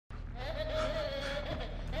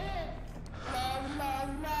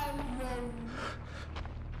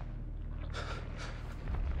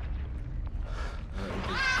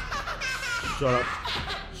Shut up.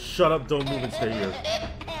 Shut up, don't move and stay here.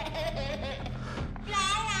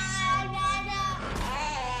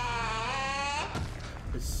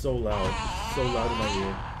 It's so loud. It's so loud in my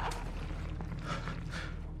ear.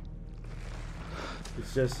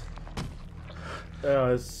 It's just...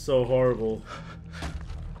 it's so horrible.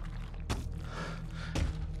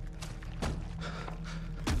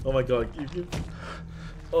 Oh my god.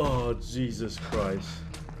 Oh, Jesus Christ.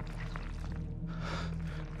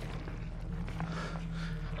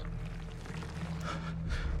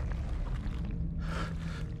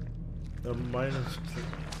 The minus...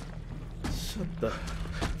 Shut the...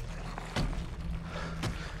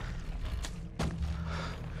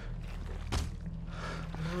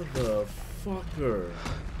 Motherfucker.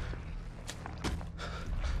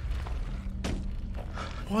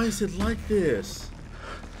 Why is it like this?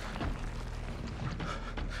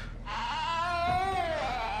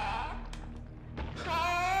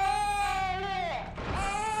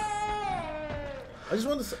 I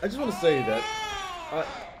just want to say that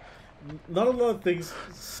not a lot of things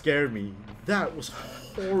scared me. That was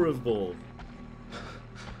horrible.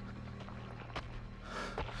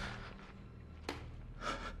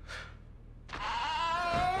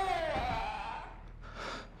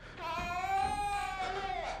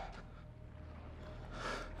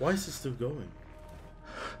 Why is it still going?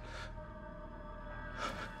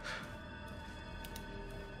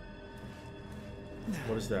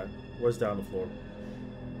 What is that? What's down the floor?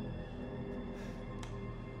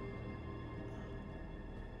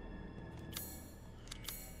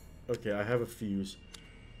 Okay, I have a fuse.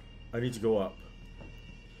 I need to go up.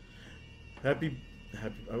 I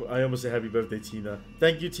almost said happy birthday, Tina.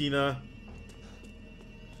 Thank you, Tina.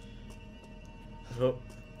 Oh.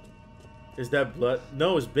 Is that blood?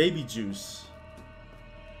 No, it's baby juice.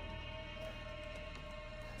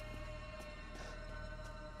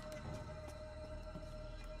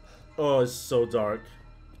 Oh, it's so dark.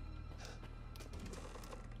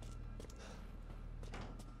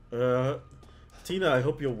 Tina, I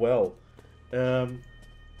hope you're well. You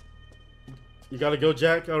gotta go,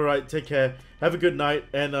 Jack? Alright, take care. Have a good night,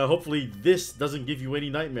 and hopefully this doesn't give you any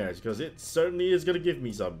nightmares, because it certainly is gonna give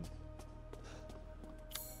me some.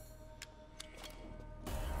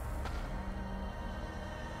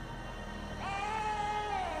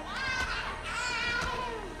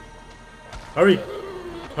 Hurry!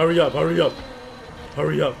 Hurry up, hurry up!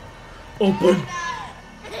 Hurry up! Open!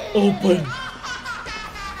 Open!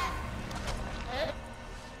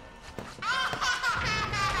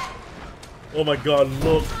 Oh my god,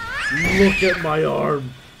 look! Look at my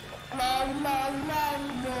arm!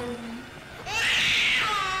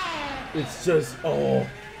 It's just... oh!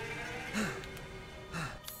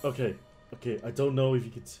 Okay, okay, I don't know if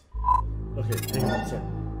you can... Okay, hang on a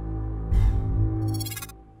second.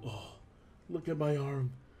 Look at my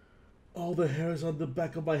arm. All the hairs on the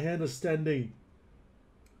back of my hand are standing.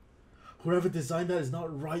 Whoever designed that is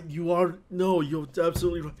not right. You are... No, you're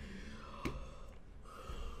absolutely right.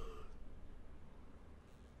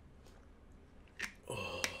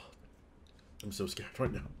 Oh, I'm so scared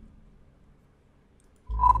right now.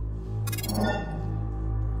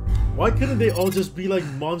 Why couldn't they all just be like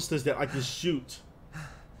monsters that I can shoot?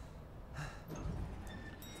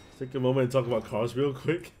 Take a moment and talk about cars real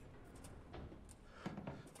quick.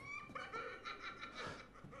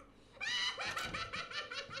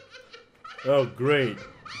 Oh, great.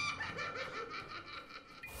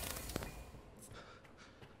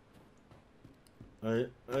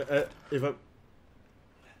 If I...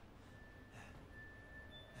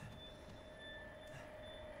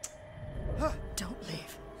 Don't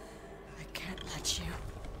leave. I can't let you.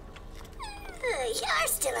 You're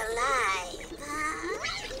still alive, huh?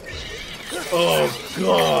 Oh,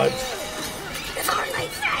 God. Before my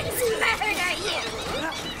friends murder you.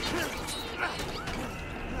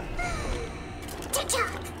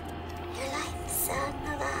 Tick-tock. Your life, son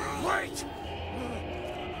of I. Wait!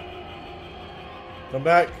 Come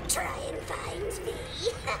back. Try and find me.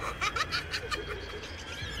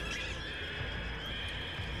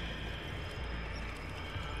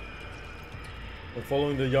 I'm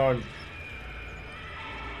following the yarn.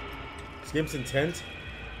 This game's intense.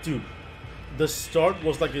 Dude, the start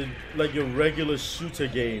was like your regular shooter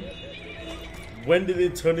game. When did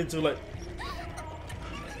it turn into like...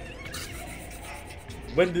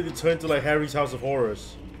 When did it turn into like Harry's House of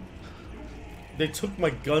Horrors? They took my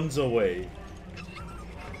guns away.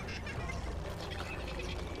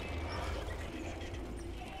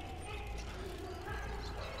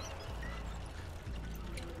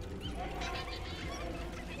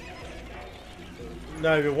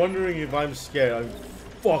 Now, if you're wondering if I'm scared, I'm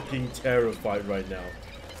fucking terrified right now.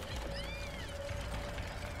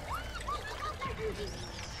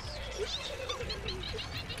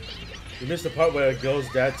 You missed the part where a girl's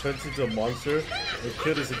dad turns into a monster and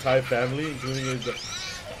killed his entire family, including his...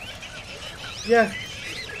 Yeah.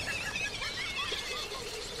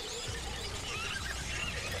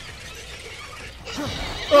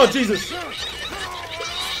 Oh, Jesus!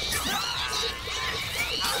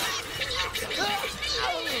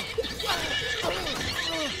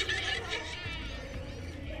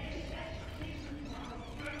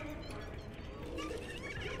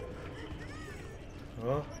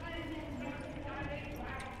 Huh?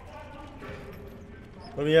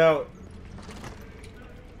 Let me out.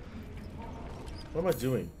 What am I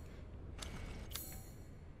doing?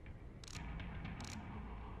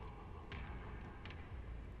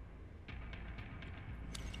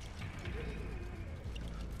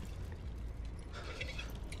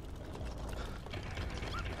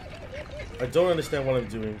 I don't understand what I'm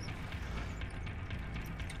doing.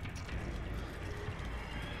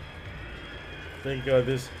 Think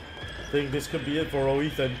this could be it for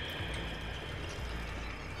Ethan.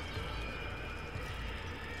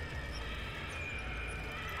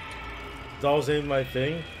 Dolls ain't my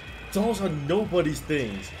thing. Dolls are nobody's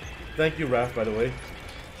things. Thank you, Raph, by the way.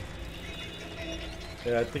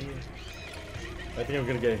 Yeah, I think I'm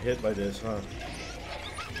gonna get hit by this, huh?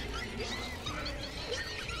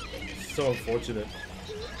 So unfortunate.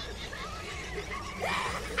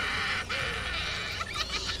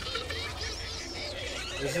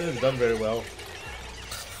 This isn't done very well.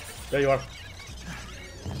 There you are.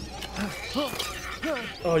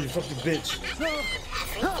 Oh, you fucking bitch.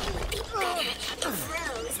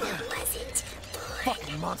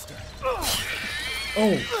 Fucking monster.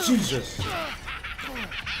 Oh, Jesus.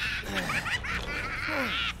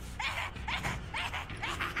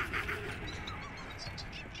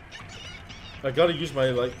 I gotta use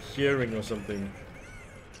my, like, hearing or something.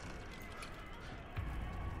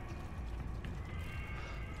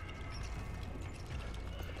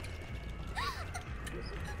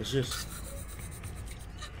 It's just...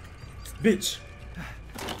 Bitch!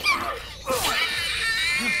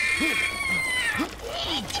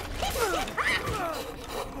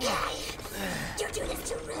 You do this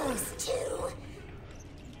to Rose, too.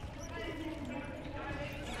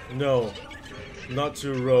 No. Not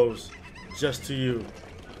to Rose. Just to you.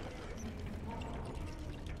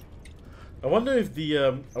 I wonder if the,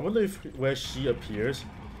 I wonder if where she appears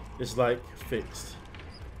is, like, fixed.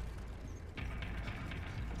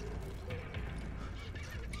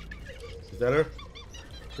 Is that her?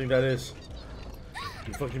 I think that is.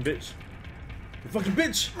 You fucking bitch. You fucking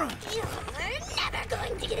bitch! You're never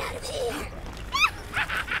going to get out of here.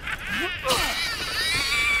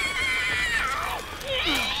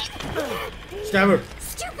 Stab her!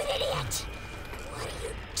 Stupid idiot! What are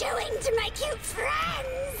you doing to my cute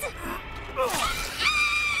friends?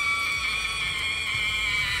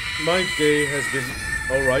 My day has been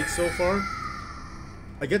alright so far.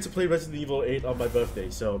 I get to play Resident Evil 8 on my birthday,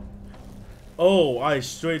 so... Oh, I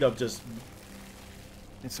straight up just...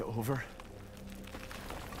 It's over.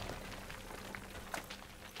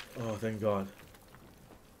 Oh, thank God.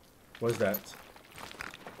 What is that?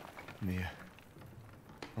 Mia,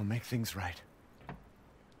 I'll make things right.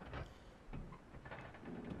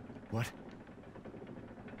 What?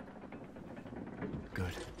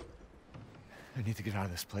 Good. I need to get out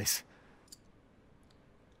of this place.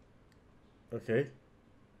 Okay.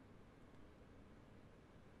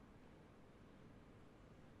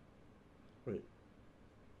 Wait.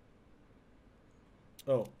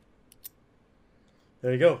 Oh.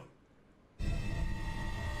 There you go.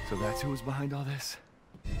 So that's who was behind all this?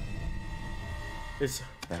 It's...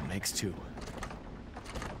 That makes two.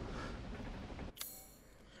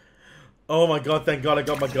 Oh my God, thank God I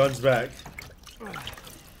got my guns back.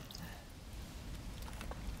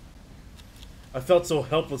 I felt so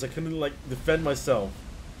helpless, I couldn't, like, defend myself.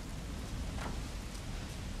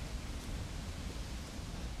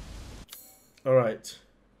 Alright.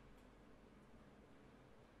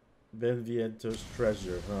 Beneviento's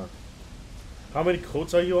treasure, huh? How many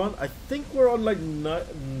coats are you on? I think we're on, like,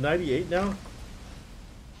 98 now.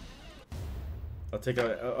 I'll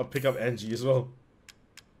pick up Angie as well.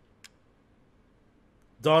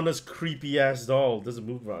 Donna's creepy ass doll doesn't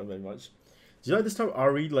move around very much. Do you like this time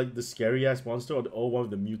Ari like the scary ass monster or one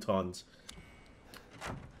of the mutons?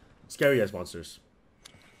 Scary ass monsters.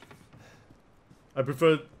 I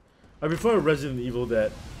prefer a Resident Evil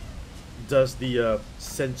that does the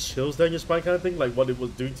send chills down your spine kind of thing, like what it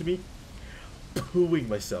was doing to me. Pooing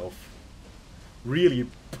myself. Really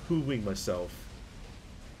pooing myself.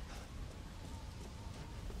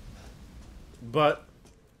 But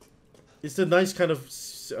it's a nice kind of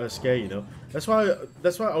scare, you know. That's why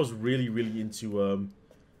I was really into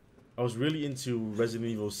I was really into Resident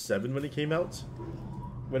Evil 7 when it came out.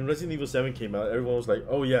 When Resident Evil 7 came out, everyone was like,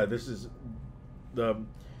 "Oh yeah, this is the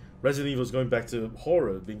Resident Evil is going back to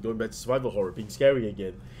horror, going back to survival horror, being scary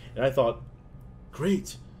again." And I thought,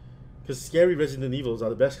 great, because scary Resident Evils are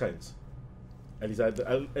the best kinds. At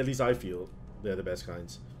least I feel they're the best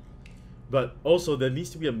kinds. But also, there needs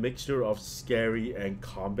to be a mixture of scary and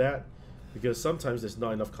combat, because sometimes there's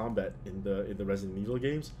not enough combat in the Resident Evil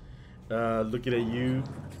games. Looking at you.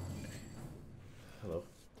 Hello.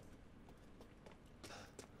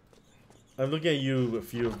 I'm looking at you. A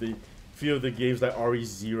few of the games like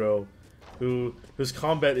RE0, whose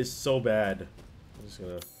combat is so bad. I'm just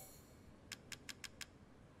gonna.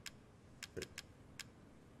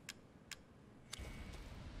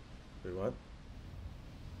 Wait, what?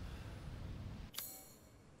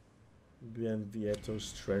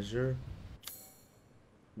 Beneviento's treasure.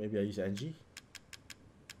 Maybe I use Angie.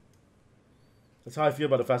 That's how I feel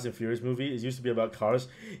about the Fast and Furious movie. It used to be about cars.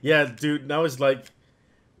 Yeah, dude. Now it's like,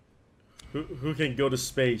 who can go to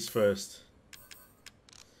space first?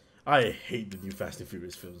 I hate the new Fast and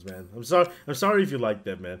Furious films, man. I'm sorry if you like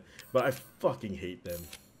them, man, but I fucking hate them.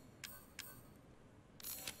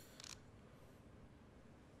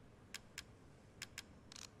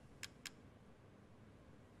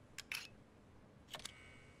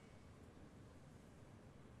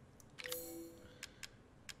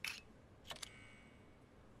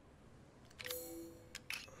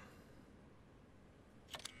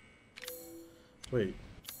 Wait.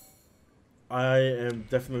 I am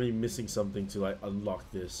definitely missing something to like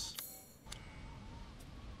unlock this.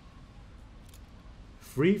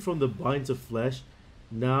 Free from the binds of flesh,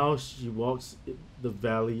 now she walks in the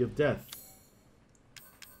valley of death.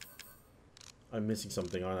 I'm missing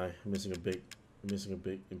something, aren't I? I'm missing a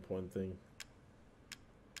big important thing.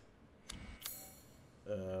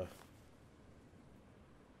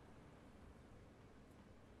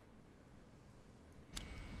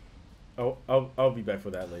 I'll be back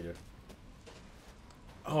for that later.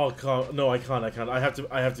 Oh god, no, I can't. I have to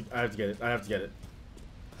get it. I have to get it.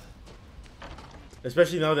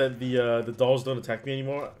 Especially now that the dolls don't attack me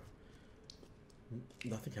anymore.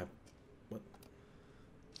 Nothing happened. What?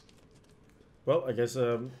 Well, I guess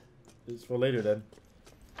it's for later then.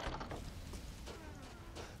 I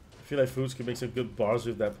feel like Foods could make some good bars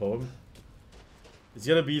with that poem. It's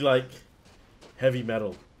gonna be like heavy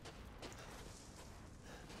metal.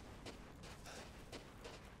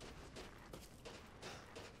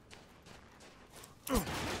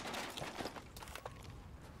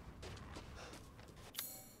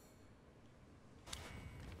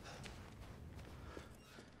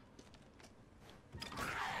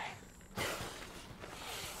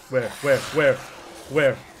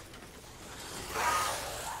 Where?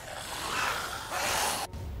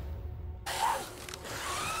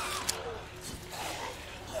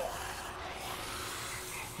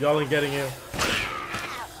 Y'all ain't getting here.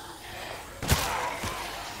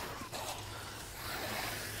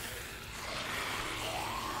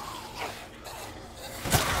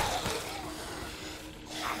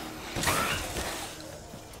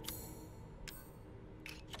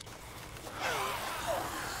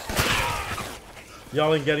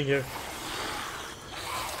 Y'all ain't getting here.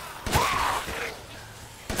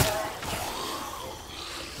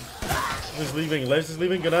 Just leaving. Les is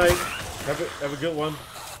leaving. Good night. Have a good one.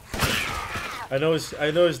 I know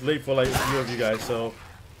it's late for like a few of you guys, so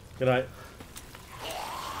good night.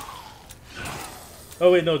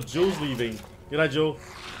 Oh wait, no, Joel's leaving. Good night, Joel.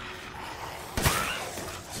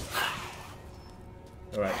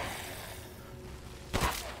 All right.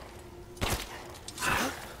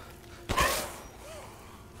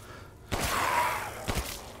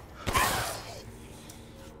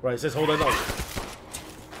 Right, it says hold on.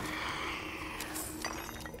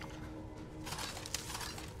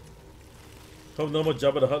 Hope no more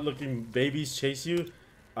Jabba the Hutt looking babies chase you.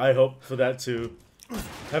 I hope for that too.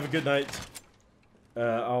 Have a good night.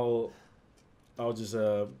 I'll just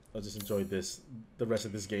enjoy the rest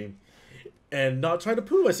of this game, and not try to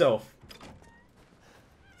poo myself.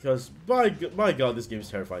 Because my god, this game is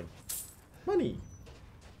terrifying. Money.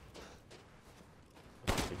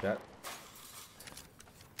 Take that.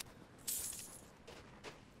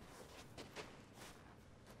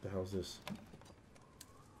 The hell's this?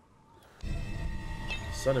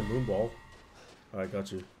 Sun and Moon Ball. Alright,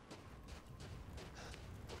 got you.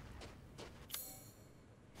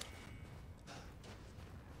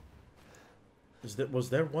 Was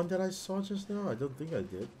there one that I saw just now? I don't think I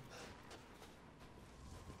did.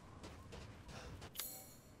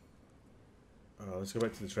 Let's go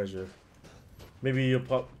back to the treasure. Maybe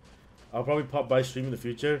I'll probably pop by stream in the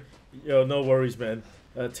future. Yo, no worries, man.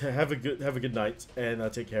 Have a good night,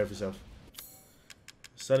 and take care of yourself.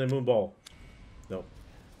 Sun and moon ball. No.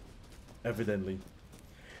 Evidently.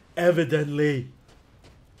 Evidently.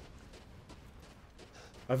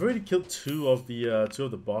 I've already killed two of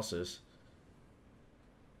the bosses.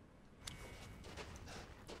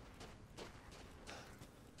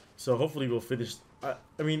 So hopefully we'll finish. I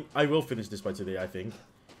mean, I will finish this by today, I think.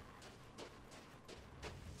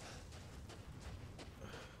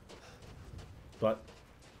 But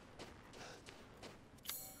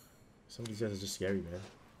some of these guys are just scary, man.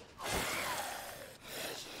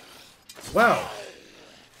 Wow.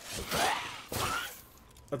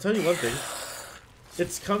 I'll tell you one thing.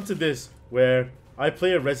 It's come to this where I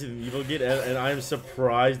play a Resident Evil game and I am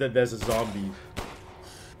surprised that there's a zombie.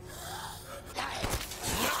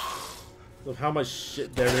 Of how much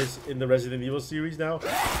shit there is in the Resident Evil series now.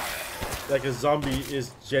 Like a zombie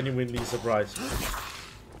is genuinely surprised.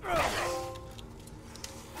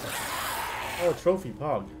 Oh, trophy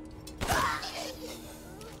pog.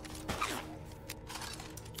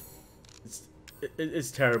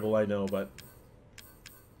 It's terrible, I know, but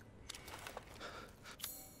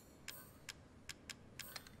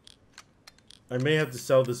I may have to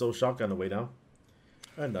sell this old shotgun away now.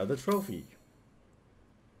 Another trophy.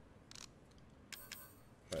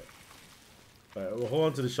 Alright, we'll hold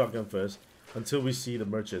on to the shotgun first until we see the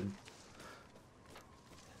merchant.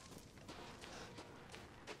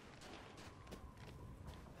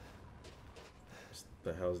 What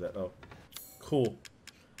the hell is that? Oh, cool.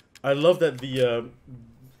 I love that the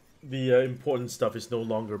important stuff is no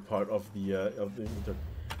longer part of the inventory.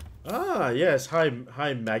 Ah, yes. Hi,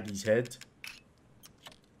 Maggie's head.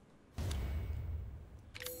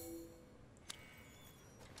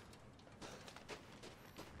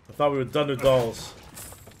 I thought we were done with dolls.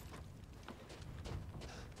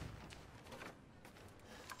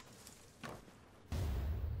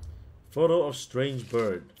 Photo of strange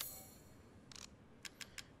bird.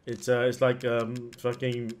 It's like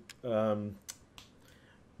fucking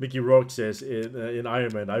Mickey Rourke says in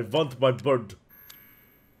Iron Man. I want my bird.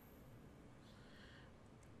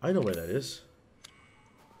 I know where that is.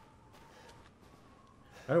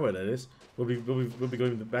 I know where that is. We'll be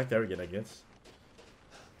going back there again, I guess.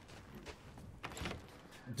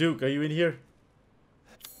 Duke, are you in here?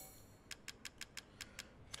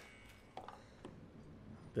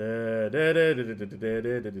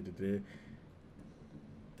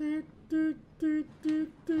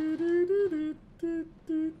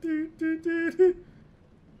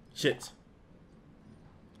 Shit.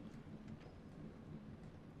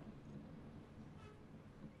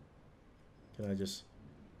 Can I just...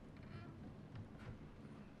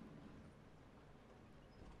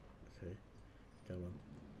 Okay. Come on.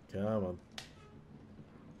 Come on.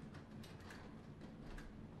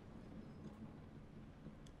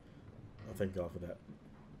 Oh, thank God for that.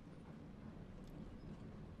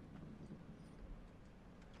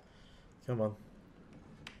 Come on.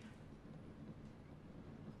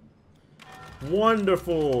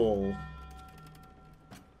 Wonderful!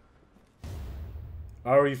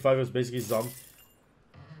 RE5 was basically zombie.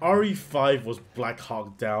 RE5 was Black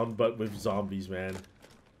Hawk Down, but with zombies, man.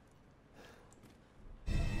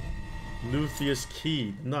 Luthier's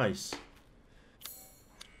Key. Nice.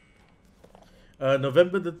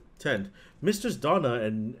 November the 10th. Mistress Donna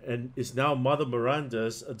and is now Mother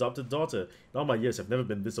Miranda's adopted daughter. In all my years, I've never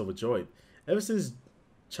been this overjoyed. Ever since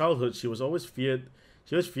childhood, she always feared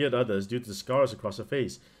others due to the scars across her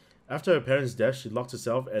face. After her parents' death, she locked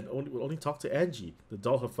herself and would only talk to Angie, the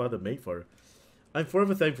doll her father made for her. I'm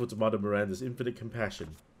forever thankful to Mother Miranda's infinite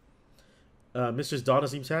compassion. Mistress Donna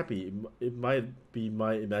seems happy. It might be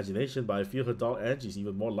my imagination, but I feel her doll Angie's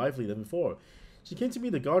even more lively than before. She came to me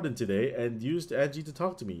in the garden today and used Angie to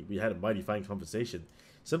talk to me. We had a mighty fine conversation.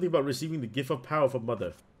 Something about receiving the gift of power from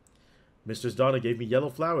Mother. Mistress Donna gave me yellow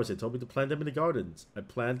flowers and told me to plant them in the gardens. I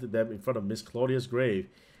planted them in front of Miss Claudia's grave.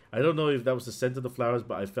 I don't know if that was the scent of the flowers,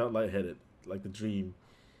 but I felt lightheaded, like the dream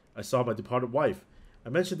I saw my departed wife. I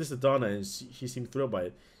mentioned this to Donna and she seemed thrilled by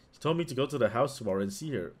it. She told me to go to the house tomorrow and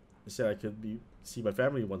see her. I said I could see my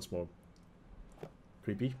family once more.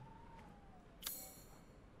 Creepy.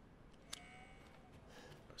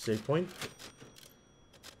 Save point.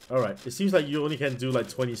 Alright, it seems like you only can do like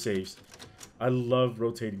 20 saves. I love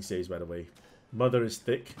rotating saves, by the way. Mother is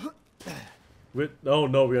thick. Oh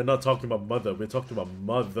no, we are not talking about Mother. We're talking about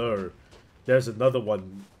Mother. There's another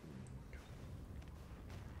one.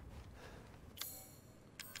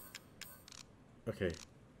 Okay.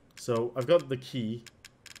 So, I've got the key.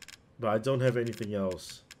 But I don't have anything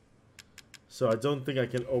else. So, I don't think I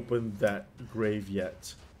can open that grave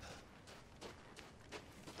yet.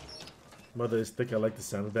 Mother is thick, I like the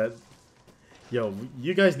sound of that. Yo,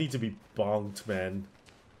 you guys need to be bonked, man.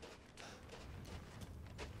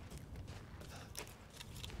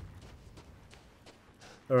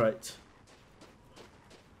 Alright.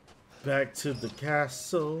 Back to the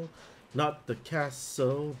castle. Not the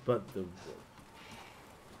castle, but the...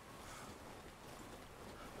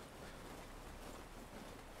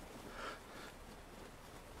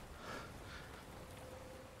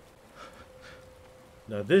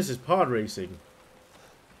 Now this is pod racing.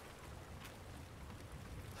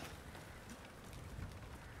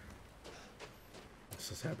 This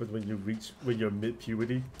has happened when you're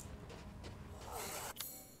mid-puberty.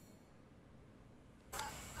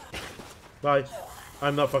 Bye.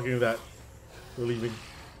 I'm not fucking with that. We're leaving.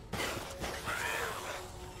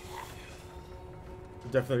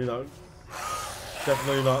 Definitely not.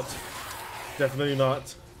 Definitely not. Definitely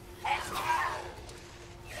not.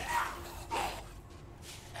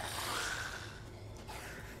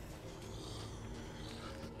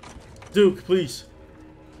 Duke, please.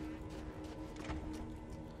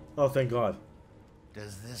 Oh, thank God.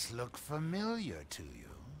 Does this look familiar to you?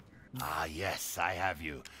 Ah, yes, I have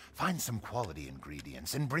you. Find some quality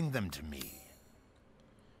ingredients and bring them to me.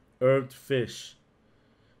 Herb fish.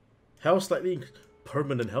 Health slightly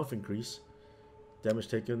permanent health increase. Damage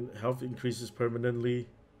taken. Health increases permanently.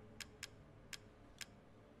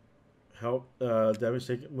 Health damage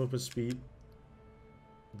taken. Movement speed.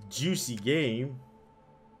 Juicy game.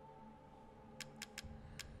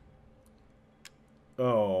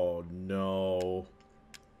 Oh no.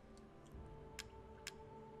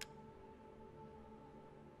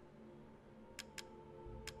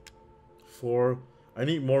 I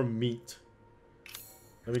need more meat.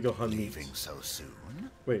 Let me go hunt meat. Leaving so soon?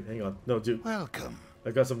 Wait, hang on. No, dude. Welcome. I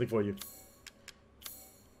got something for you.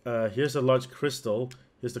 Here's a large crystal.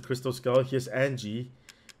 Here's the crystal skull. Here's Angie.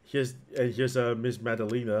 Here's Miss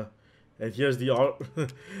Madalena. And here's the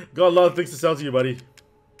got a lot of things to sell to you, buddy.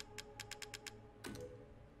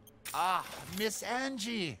 Ah, Miss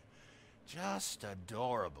Angie. Just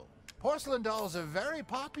adorable. Porcelain dolls are very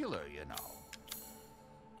popular, you know.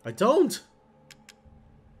 I don't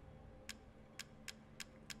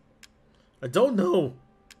know.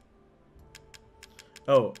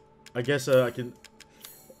 Oh, I guess I can.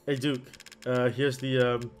 Hey Duke, here's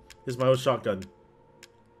my old shotgun.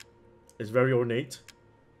 It's very ornate.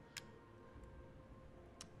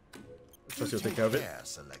 Trust you'll take care of it.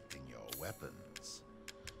 Selecting your weapons.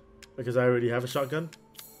 Because I already have a shotgun.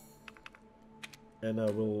 And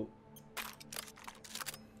we'll...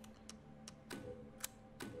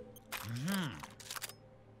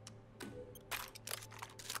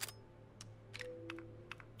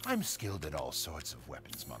 I'm skilled at all sorts of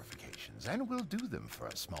weapons modifications, and will do them for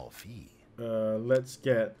a small fee. Let's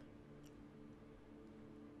get...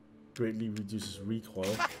 Greatly reduces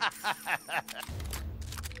recoil.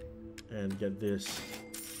 And get this.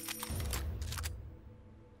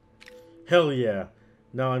 Hell yeah!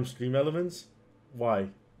 Now I'm stream elements? Why?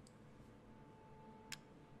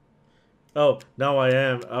 Oh, now I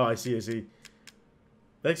am. Oh, I see, I see.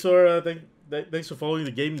 Thanks for thanks for following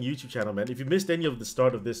the gaming YouTube channel, man. If you missed any of the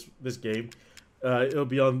start of this game, it'll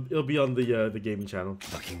be on the gaming channel.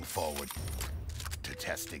 Looking forward to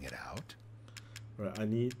testing it out.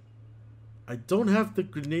 Right, I don't have the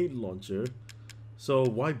grenade launcher, so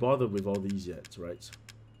why bother with all these yet, right?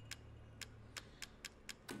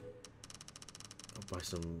 I'll buy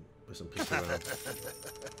some pistol rounds.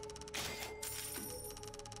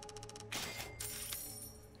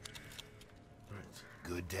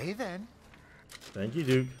 Good day, then. Thank you,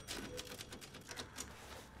 Duke.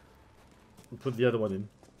 We'll put the other one in.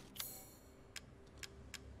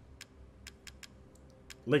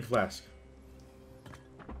 Lake flask.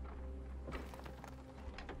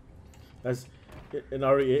 That's in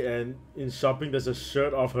RE and in shopping. There's a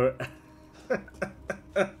shirt of her.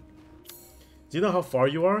 Do you know how far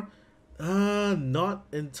you are? Not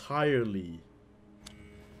entirely.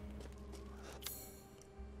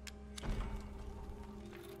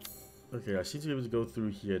 Okay, I seem to be able to go through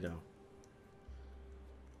here now.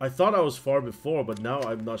 I thought I was far before, but now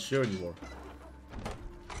I'm not sure anymore.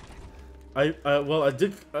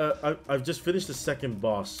 I've just finished the second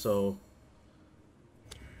boss, so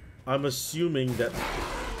I'm assuming that.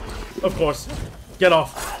 Of course, get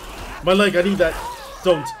off my leg. I need that.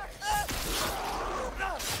 Don't.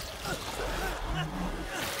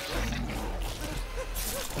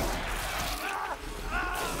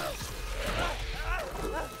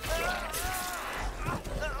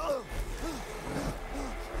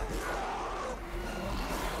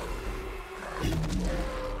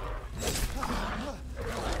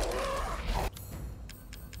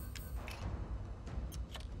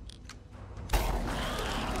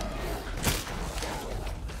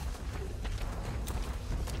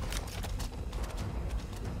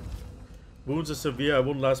 Wounds are severe. I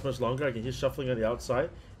won't last much longer. I can hear shuffling on the outside.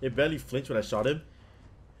 It barely flinched when I shot him.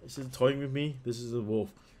 Is it toying with me? This is a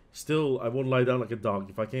wolf. Still, I won't lie down like a dog.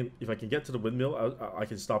 If I can get to the windmill, I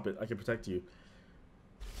can stop it. I can protect you.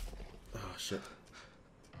 Oh shit.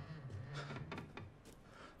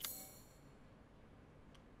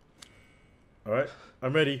 All right,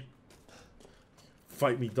 I'm ready.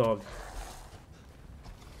 Fight me, dog.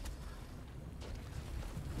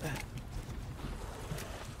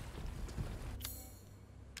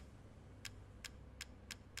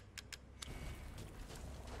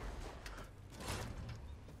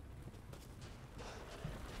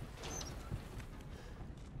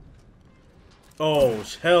 Oh,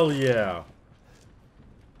 hell yeah.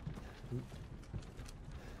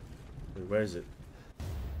 Wait, where is it?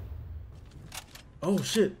 Oh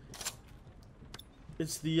shit.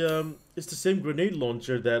 It's the same grenade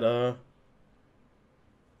launcher that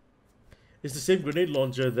it's the same grenade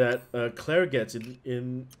launcher that Claire gets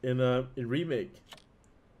in Remake.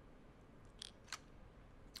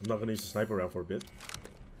 I'm not gonna use the sniper round for a bit.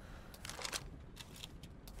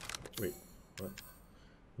 Wait, what?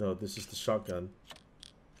 No, this is the shotgun.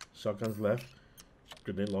 Shotgun's left.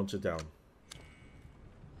 Grenade launcher down.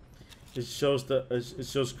 It shows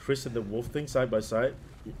Chris and the wolf thing side by side.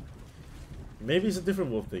 Maybe it's a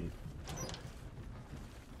different wolf thing.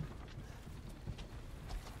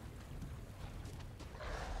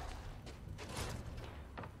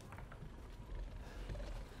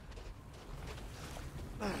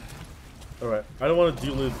 Alright, I don't want to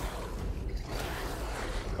deal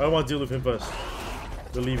with him first.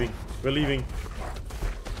 We're leaving. We're leaving.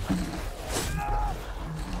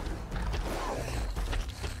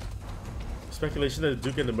 Speculation that the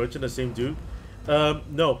Duke and the Merchant are the same dude.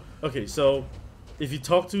 No. Okay, so if you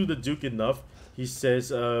talk to the Duke enough, he says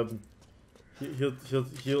he'll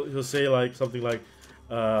say like something like,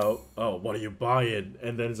 "Oh, what are you buying?"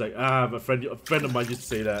 And then it's like, "Ah, a friend of mine used to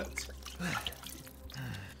say that."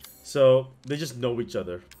 So they just know each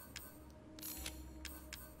other.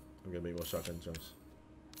 I'm gonna make more shotgun jumps.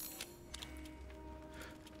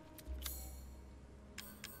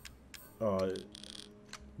 Oh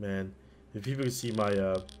man, if people could see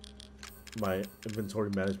my my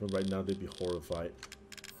inventory management right now, they'd be horrified.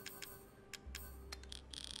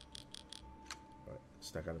 Alright,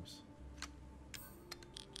 stack items.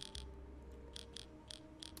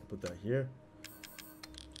 Put that here.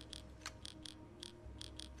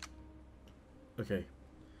 Okay.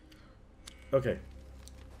 Okay.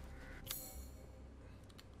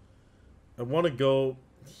 I want to go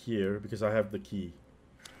here because I have the key.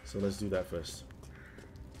 So let's do that first.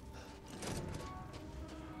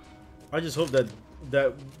 I just hope that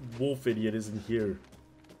that wolf idiot isn't here.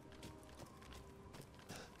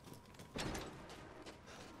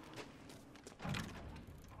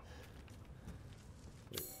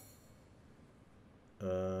 Wait.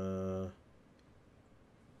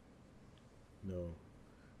 No.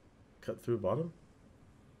 Cut through bottom?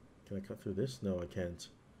 Can I cut through this? No, I can't.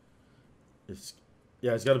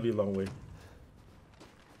 Yeah, it's got to be a long way.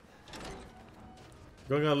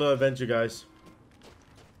 Going on a little adventure, guys.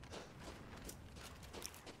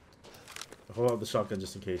 I'll hold out the shotgun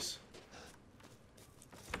just in case.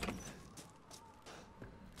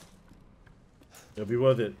 It'll be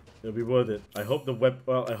worth it. It'll be worth it. I hope the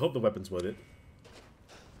I hope the weapon's worth it.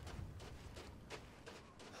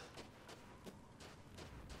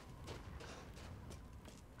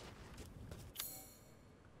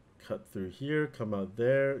 Cut through here, come out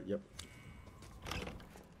there. Yep.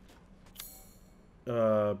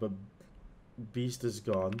 But Beast is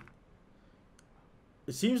gone.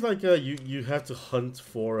 It seems like you have to hunt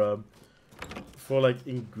for like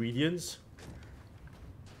ingredients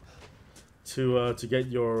to get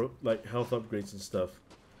your like health upgrades and stuff,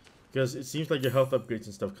 because it seems like your health upgrades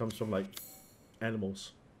and stuff comes from like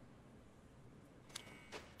animals.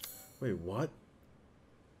 Wait, what?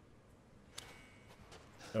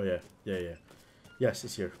 Oh yeah, yeah. Yes,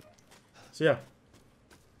 it's here. So yeah,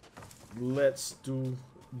 let's do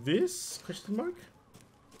this? Question mark.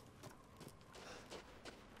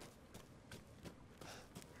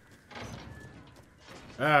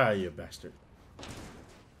 Ah, you bastard.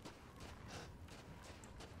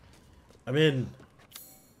 I'm in.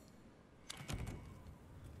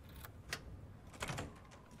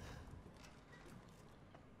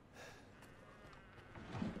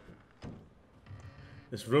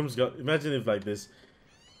 This room's got, imagine if like this,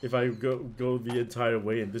 if I go the entire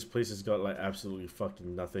way and this place has got like absolutely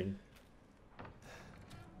fucking nothing.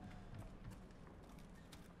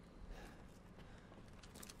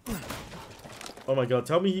 Oh my god,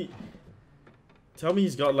 tell me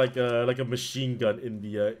he's got like a machine gun in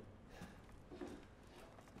the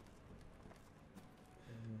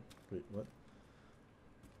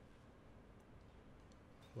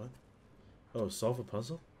What? Oh, solve a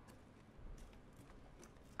puzzle?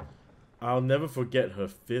 I'll never forget her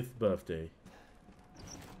 5th birthday.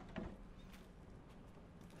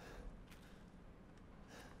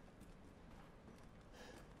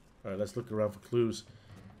 Alright, let's look around for clues.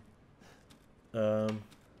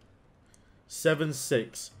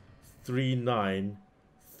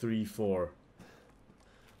 763934.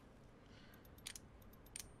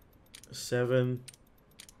 7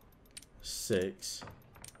 6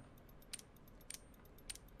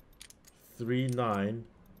 3 9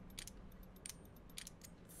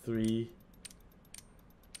 3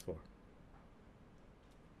 4.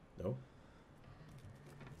 No.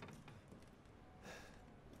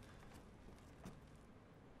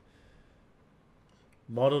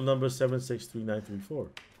 Model number 763934.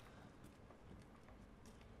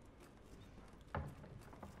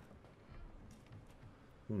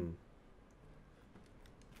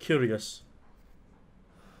 Curious.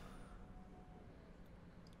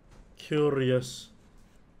 Curious.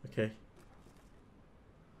 Okay.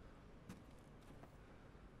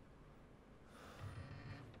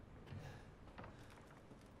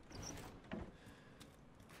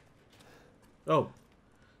 Oh.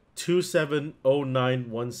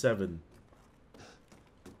 270917.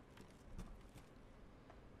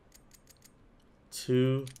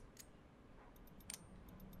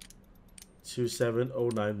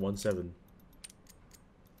 270917.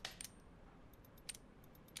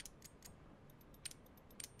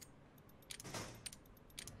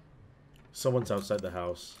 Someone's outside the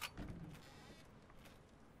house.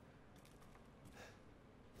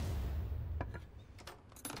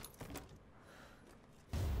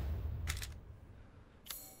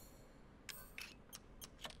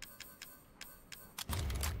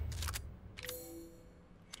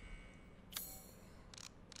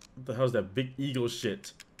 What the hell's that big eagle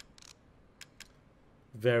shit?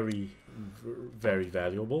 Very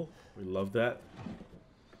valuable. We love that.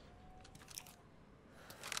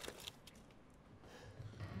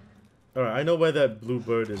 Alright, I know where that blue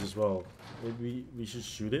bird is as well. Maybe we should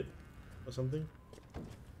shoot it or something.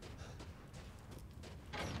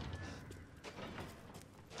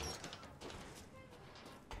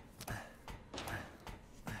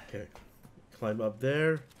 Okay. Climb up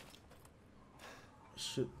there.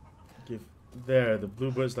 Should give there. The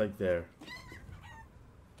blue bird's like there.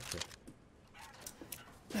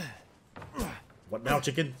 Okay. What now,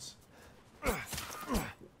 chickens?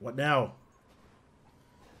 What now?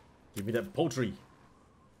 Give me that poultry.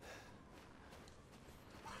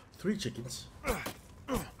 3 chickens.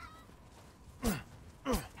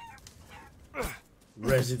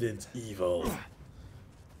 Resident Evil.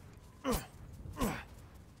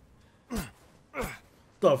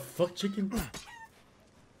 The fuck, chicken?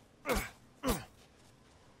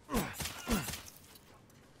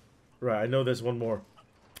 Right, I know there's one more.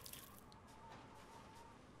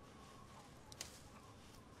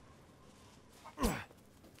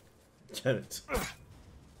 Get it.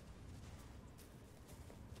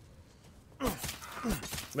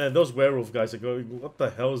 Man, those werewolf guys are going, what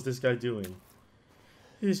the hell is this guy doing?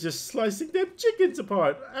 He's just slicing them chickens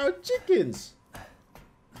apart. Our chickens!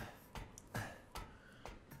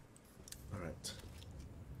 Alright.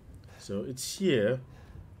 So it's here.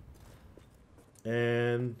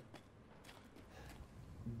 And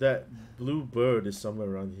that blue bird is somewhere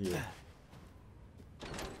around here.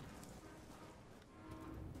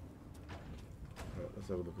 Alright, let's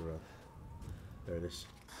have a look around. There it is.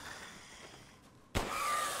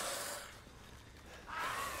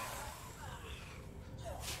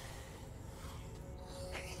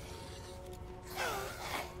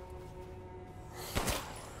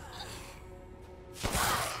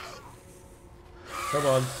 Come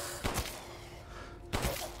on.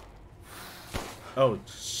 Oh,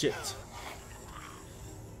 shit.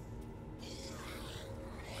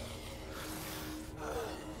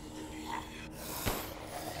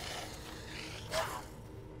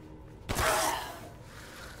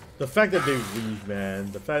 The fact that they weave,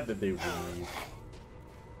 man. The fact that they weave.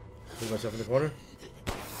 Put myself in the corner.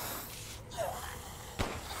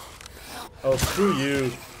 Oh, screw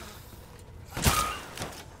you.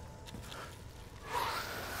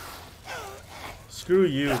 Screw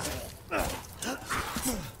you.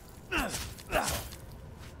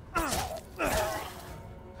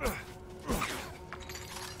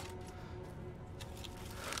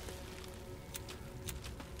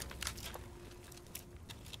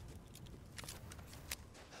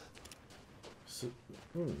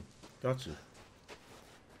 Got you.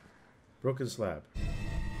 Broken slab.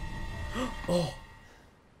 Oh!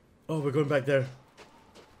 Oh, we're going back there.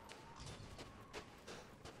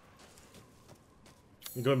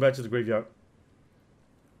 I'm going back to the graveyard.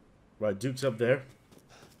 Right, Duke's up there.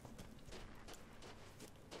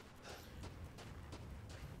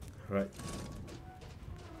 Alright.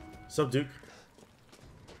 Sup, Duke?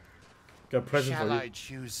 Got a present for you. Shall I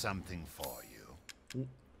choose something for you?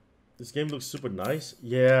 This game looks super nice.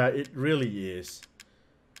 Yeah, it really is.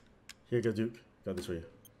 Here you go, Duke. Got this for you.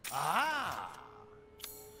 Ah!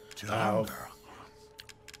 I'll, Timber.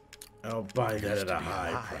 I'll buy that at a to be high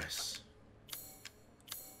alive. price.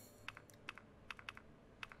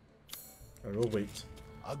 I will wait.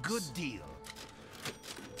 A good deal.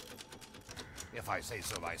 If I say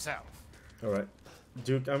so myself. Alright.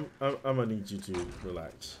 Duke, I'm gonna need you to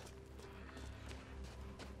relax.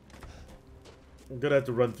 I'm gonna have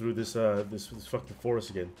to run through this this fucking forest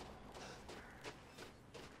again.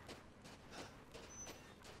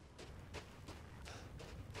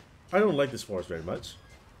 I don't like this forest very much.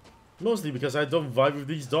 Mostly because I don't vibe with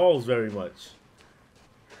these dolls very much.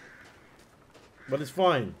 But it's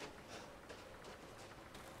fine.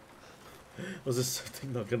 Was this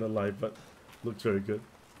something, not gonna lie, but looked very good.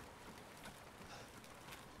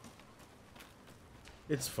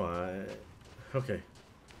 It's fine. Okay.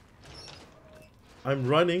 I'm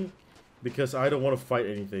running because I don't want to fight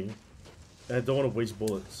anything. And I don't want to waste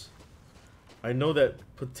bullets. I know that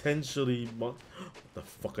potentially... What the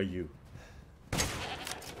fuck are you?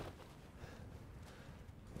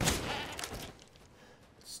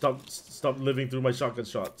 Stop living through my shotgun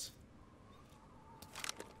shots.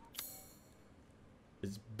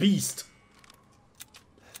 It's beast.